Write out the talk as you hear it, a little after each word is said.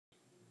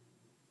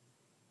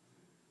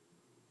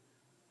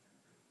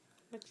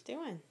What you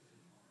doing?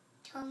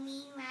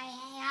 Combing my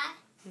hair.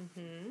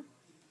 Mm-hmm.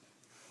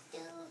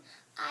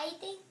 I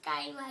think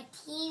I'm a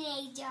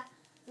teenager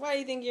Why do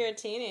you think you're a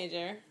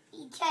teenager?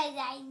 because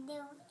I do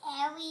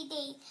every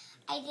day.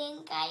 I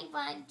think I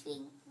want to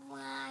drink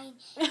wine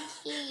too.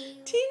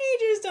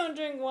 Teenagers don't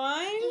drink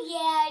wine?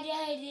 Yeah,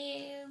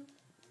 I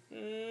do.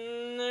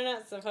 They're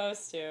not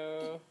supposed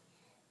to.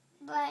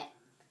 But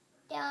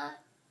don't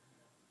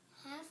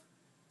have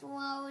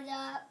grown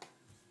up.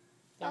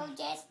 Yeah. Oh,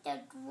 just a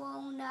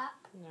grown up.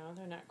 No,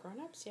 they're not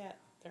grown-ups yet.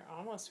 They're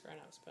almost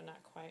grown-ups, but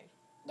not quite.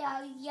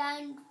 They're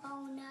young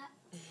grown up.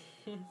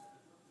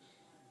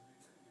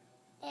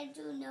 Did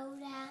you know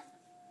that?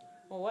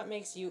 Well,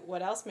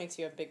 what else makes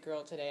you a big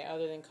girl today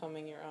other than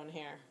combing your own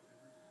hair?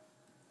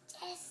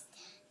 Just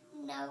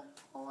no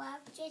pull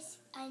up, just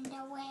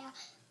underwear,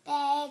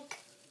 bag.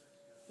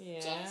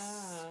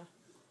 Yeah.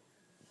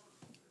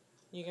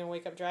 You gonna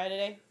wake up dry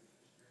today?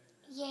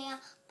 Yeah,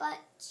 but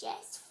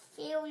just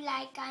feel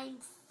like I'm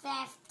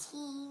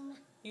 15.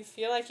 You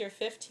feel like you're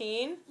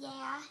 15?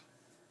 Yeah.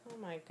 Oh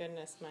my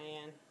goodness,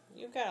 Mayanne.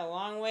 You've got a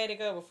long way to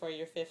go before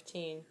you're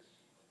 15.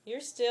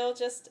 You're still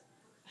just...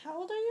 How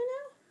old are you now?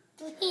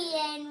 3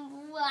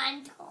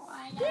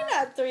 1/4. You're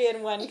not 3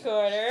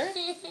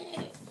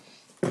 1/4.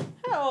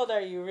 How old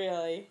are you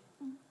really?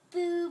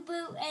 Boo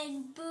boo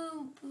and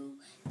boo boo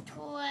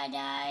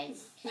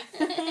tortoise.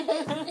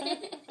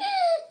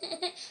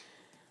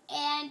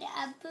 And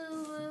a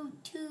boo boo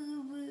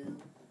two boo.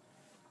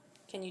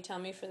 Can you tell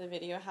me for the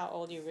video how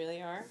old you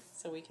really are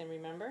so we can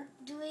remember?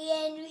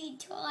 3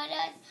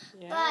 tortoise.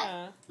 Yeah.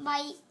 But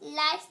my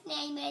last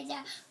name is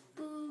a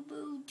boo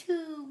boo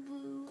two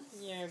boo.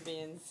 You're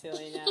being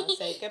silly now.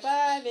 Say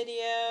goodbye,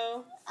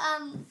 video.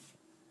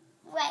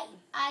 Wait,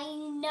 I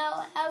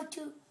know how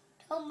to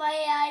hold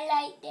my eye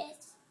like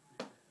this.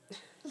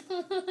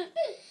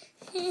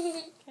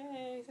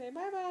 Okay, say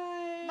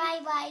bye-bye.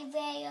 Bye bye,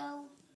 Veo.